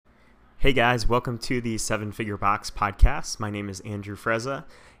Hey guys, welcome to the Seven Figure Box podcast. My name is Andrew Frezza,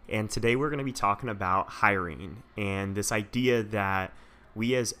 and today we're going to be talking about hiring and this idea that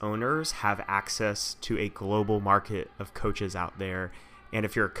we as owners have access to a global market of coaches out there. And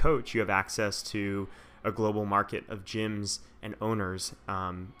if you're a coach, you have access to a global market of gyms and owners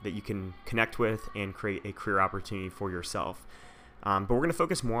that you can connect with and create a career opportunity for yourself. But we're going to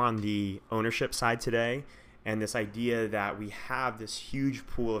focus more on the ownership side today, and this idea that we have this huge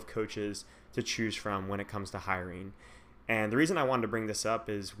pool of coaches to choose from when it comes to hiring. And the reason I wanted to bring this up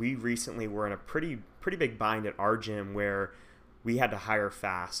is we recently were in a pretty big bind at our gym where we had to hire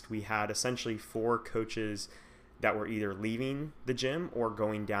fast. We had essentially 4 coaches that were either leaving the gym or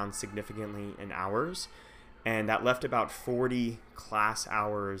going down significantly in hours. And that left about 40 class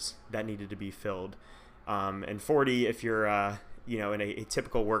hours that needed to be filled. And 40, if you're in a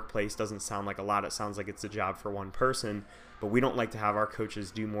typical workplace, doesn't sound like a lot. It sounds like it's a job for one person, but we don't like to have our coaches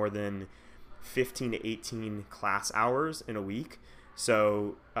do more than 15 to 18 class hours in a week.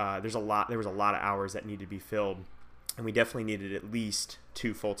 So there was a lot of hours that needed to be filled, and we definitely needed at least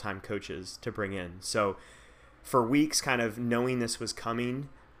 2 full-time coaches to bring in. So for weeks, kind of knowing this was coming,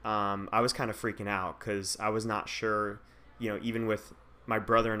 I was kind of freaking out because I was not sure, even with my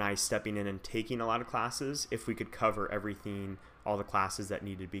brother and I stepping in and taking a lot of classes, if we could cover everything, all the classes that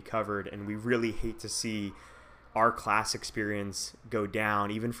needed to be covered. And we really hate to see our class experience go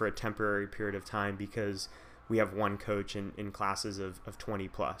down, even for a temporary period of time, because we have one coach in classes of 20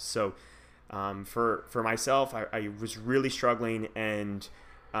 plus. So for myself, I was really struggling and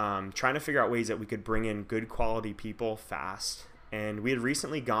trying to figure out ways that we could bring in good quality people fast. And we had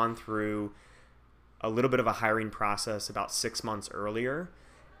recently gone through a little bit of a hiring process about 6 months earlier.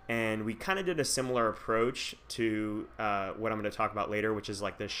 And we kind of did a similar approach to what I'm going to talk about later, which is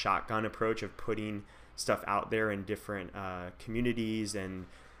like this shotgun approach of putting stuff out there in different communities and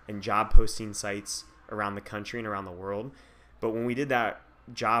job posting sites around the country and around the world. But when we did that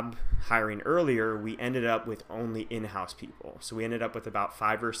job hiring earlier, we ended up with only in-house people. So we ended up with about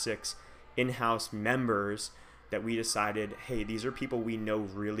 5 or 6 in-house members that we decided, hey, these are people we know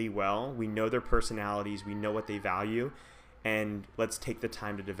really well. We know their personalities. We know what they value. And let's take the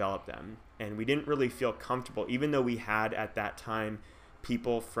time to develop them. And we didn't really feel comfortable, even though we had at that time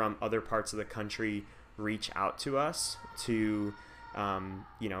people from other parts of the country reach out to us to,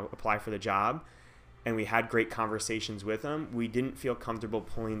 apply for the job. And we had great conversations with them. We didn't feel comfortable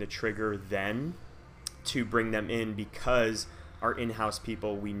pulling the trigger then to bring them in because our in-house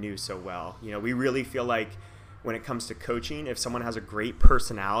people we knew so well. We really feel like when it comes to coaching, if someone has a great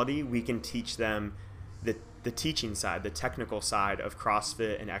personality, we can teach them the teaching side, the technical side of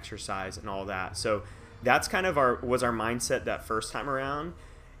CrossFit and exercise and all that. So that's kind of was our mindset that first time around.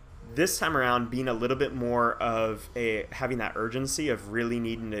 This time around, being a little bit more of having that urgency of really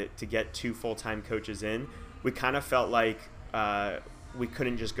needing to get 2 full-time coaches in, we kind of felt like we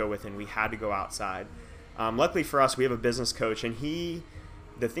couldn't just go within. We had to go outside. Luckily for us, we have a business coach, and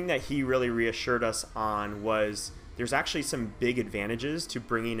the thing that he really reassured us on was there's actually some big advantages to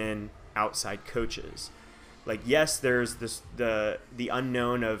bringing in outside coaches. Like, yes, there's the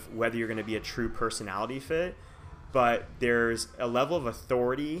unknown of whether you're going to be a true personality fit, but there's a level of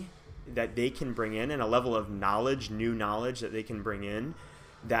authority that they can bring in and a level of knowledge, new knowledge that they can bring in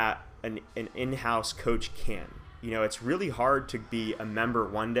that an in-house coach can. It's really hard to be a member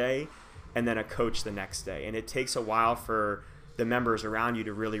one day and then a coach the next day. And it takes a while for the members around you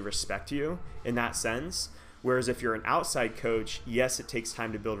to really respect you in that sense. Whereas if you're an outside coach, yes, it takes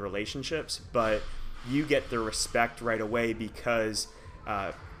time to build relationships, but you get the respect right away because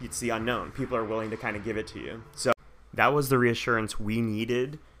it's the unknown. People are willing to kind of give it to you. So that was the reassurance we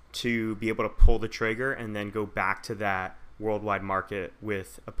needed to be able to pull the trigger and then go back to that worldwide market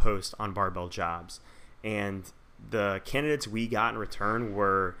with a post on Barbell Jobs. And the candidates we got in return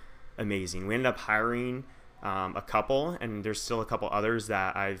were amazing. We ended up hiring a couple, and there's still a couple others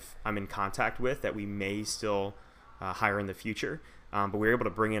that I'm in contact with that we may still hire in the future. But we were able to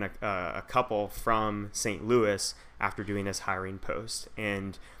bring in a couple from St. Louis after doing this hiring post.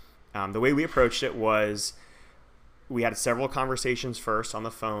 And the way we approached it was we had several conversations first on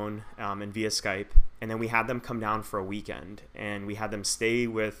the phone and via Skype, and then we had them come down for a weekend. And we had them stay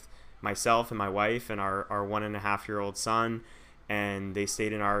with myself and my wife and our 1.5-year-old son, and they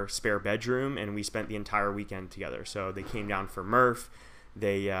stayed in our spare bedroom, and we spent the entire weekend together. So they came down for Murph.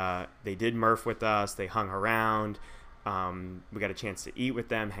 They did Murph with us. They hung around. We got a chance to eat with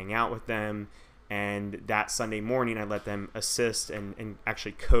them, hang out with them, and that Sunday morning I let them assist and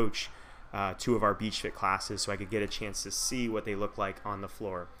actually coach 2 of our Beach Fit classes so I could get a chance to see what they look like on the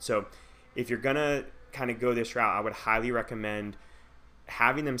floor. So if you're going to kind of go this route, I would highly recommend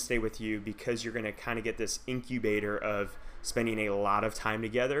having them stay with you because you're going to kind of get this incubator of spending a lot of time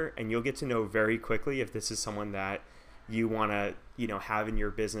together, and you'll get to know very quickly if this is someone that you want to, have in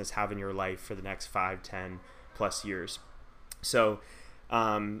your business, have in your life for the next 5, 10 plus years. So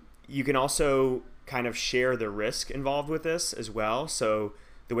you can also kind of share the risk involved with this as well. So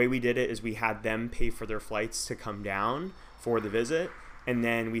the way we did it is we had them pay for their flights to come down for the visit. And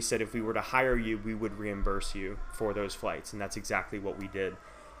then we said if we were to hire you, we would reimburse you for those flights. And that's exactly what we did.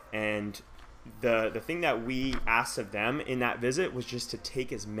 And the thing that we asked of them in that visit was just to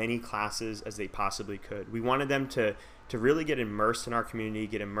take as many classes as they possibly could. We wanted them to really get immersed in our community,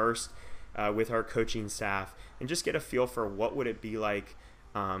 get immersed with our coaching staff, and just get a feel for what would it be like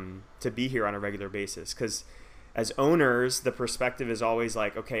to be here on a regular basis. Because as owners, the perspective is always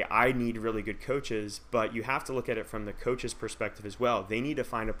like, okay, I need really good coaches, but you have to look at it from the coach's perspective as well. They need to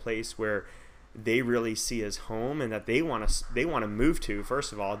find a place where they really see as home and that they want to move to.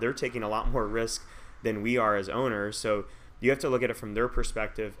 First of all, they're taking a lot more risk than we are as owners. So you have to look at it from their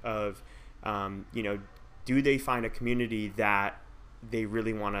perspective of, do they find a community that they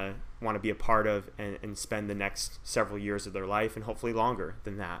really want to be a part of and spend the next several years of their life, and hopefully longer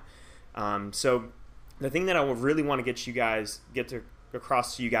than that. So the thing that I really want to get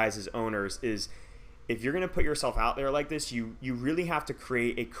across to you guys as owners is, if you're going to put yourself out there like this, you really have to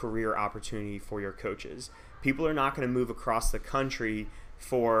create a career opportunity for your coaches. People are not going to move across the country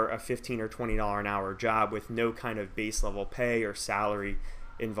for a $15 or $20 an hour job with no kind of base level pay or salary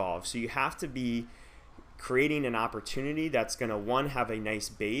involved. So you have to be creating an opportunity that's going to, one, have a nice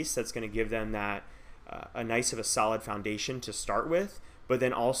base that's going to give them that a nice of a solid foundation to start with, but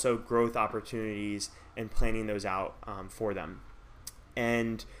then also growth opportunities and planning those out for them.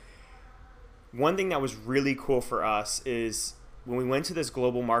 And one thing that was really cool for us is when we went to this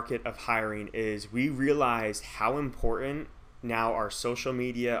global market of hiring is we realized how important now our social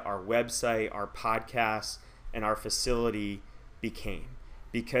media, our website, our podcast, and our facility became.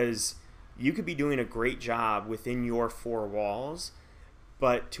 Because you could be doing a great job within your four walls,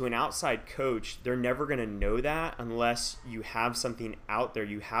 but to an outside coach, they're never going to know that unless you have something out there.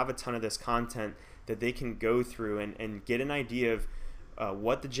 You have a ton of this content that they can go through and get an idea of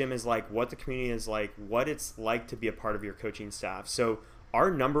what the gym is like, what the community is like, what it's like to be a part of your coaching staff. So our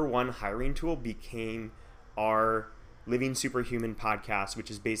number one hiring tool became our Living Superhuman podcast,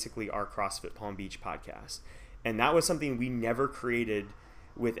 which is basically our CrossFit Palm Beach podcast. And that was something we never created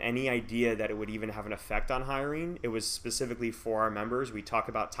with any idea that it would even have an effect on hiring. It was specifically for our members. We talk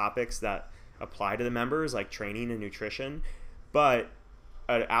about topics that apply to the members, like training and nutrition, but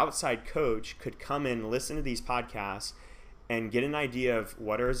an outside coach could come in, listen to these podcasts, and get an idea of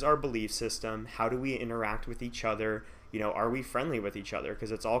what is our belief system, how do we interact with each other, are we friendly with each other?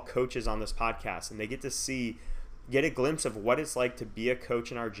 Because it's all coaches on this podcast, and they get to get a glimpse of what it's like to be a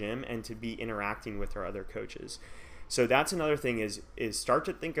coach in our gym and to be interacting with our other coaches. So that's another thing is start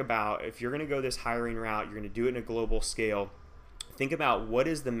to think about, if you're going to go this hiring route, you're going to do it in a global scale, think about what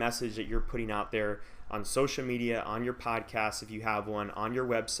is the message that you're putting out there on social media, on your podcast if you have one, on your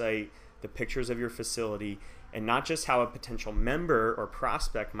website, the pictures of your facility, and not just how a potential member or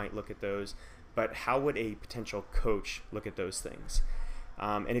prospect might look at those, but how would a potential coach look at those things.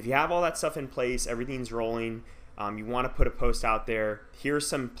 And if you have all that stuff in place, everything's rolling, you want to put a post out there, here's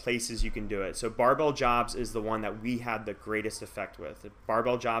some places you can do it. So Barbell Jobs is the one that we had the greatest effect with. At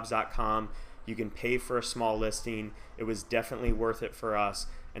barbelljobs.com, you can pay for a small listing. It was definitely worth it for us,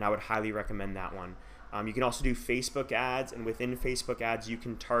 and I would highly recommend that one. You can also do Facebook ads, and within Facebook ads, you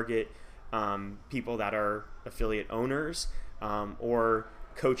can target people that are affiliate owners or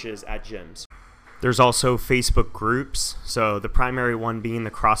coaches at gyms. There's also Facebook groups. So the primary one being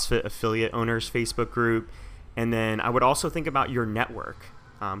the CrossFit Affiliate Owners Facebook group. And then I would also think about your network.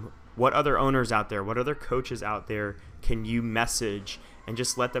 What other owners out there, what other coaches out there can you message and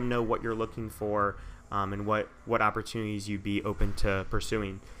just let them know what you're looking for and what opportunities you'd be open to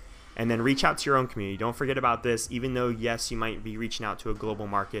pursuing. And then reach out to your own community. Don't forget about this. Even though, yes, you might be reaching out to a global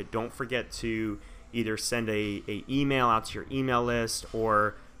market, don't forget to either send a email out to your email list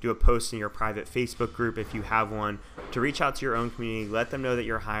or do a post in your private Facebook group if you have one, to reach out to your own community, let them know that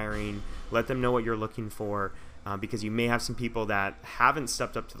you're hiring, let them know what you're looking for, because you may have some people that haven't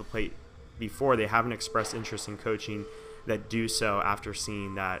stepped up to the plate before, they haven't expressed interest in coaching, that do so after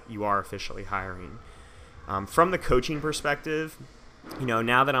seeing that you are officially hiring. From the coaching perspective,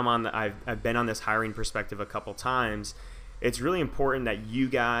 now that I've been on this hiring perspective a couple times, it's really important that you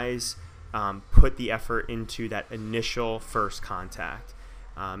guys put the effort into that initial first contact.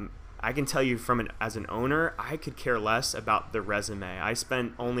 I can tell you as an owner, I could care less about the resume. I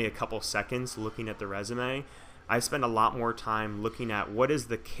spent only a couple seconds looking at the resume. I spend a lot more time looking at what is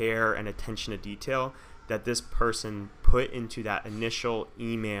the care and attention to detail that this person put into that initial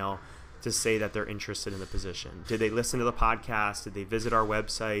email to say that they're interested in the position. Did they listen to the podcast? Did they visit our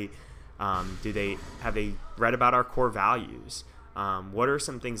website? Have they read about our core values? What are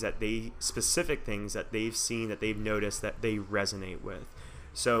some things specific things that they've seen, that they've noticed, that they resonate with?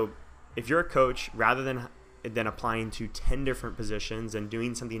 So if you're a coach, rather than applying to 10 different positions and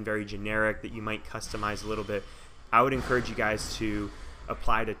doing something very generic that you might customize a little bit, I would encourage you guys to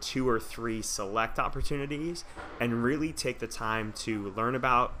apply to 2 or 3 select opportunities and really take the time to learn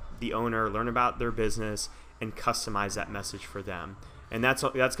about the owner, learn about their business, and customize that message for them. And that's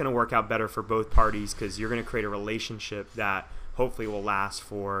going to work out better for both parties, because you're going to create a relationship that hopefully will last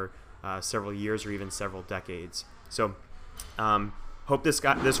for several years or even several decades. So hope this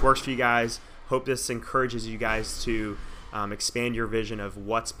works for you guys. Hope this encourages you guys to expand your vision of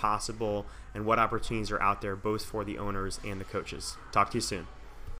what's possible and what opportunities are out there, both for the owners and the coaches. Talk to you soon.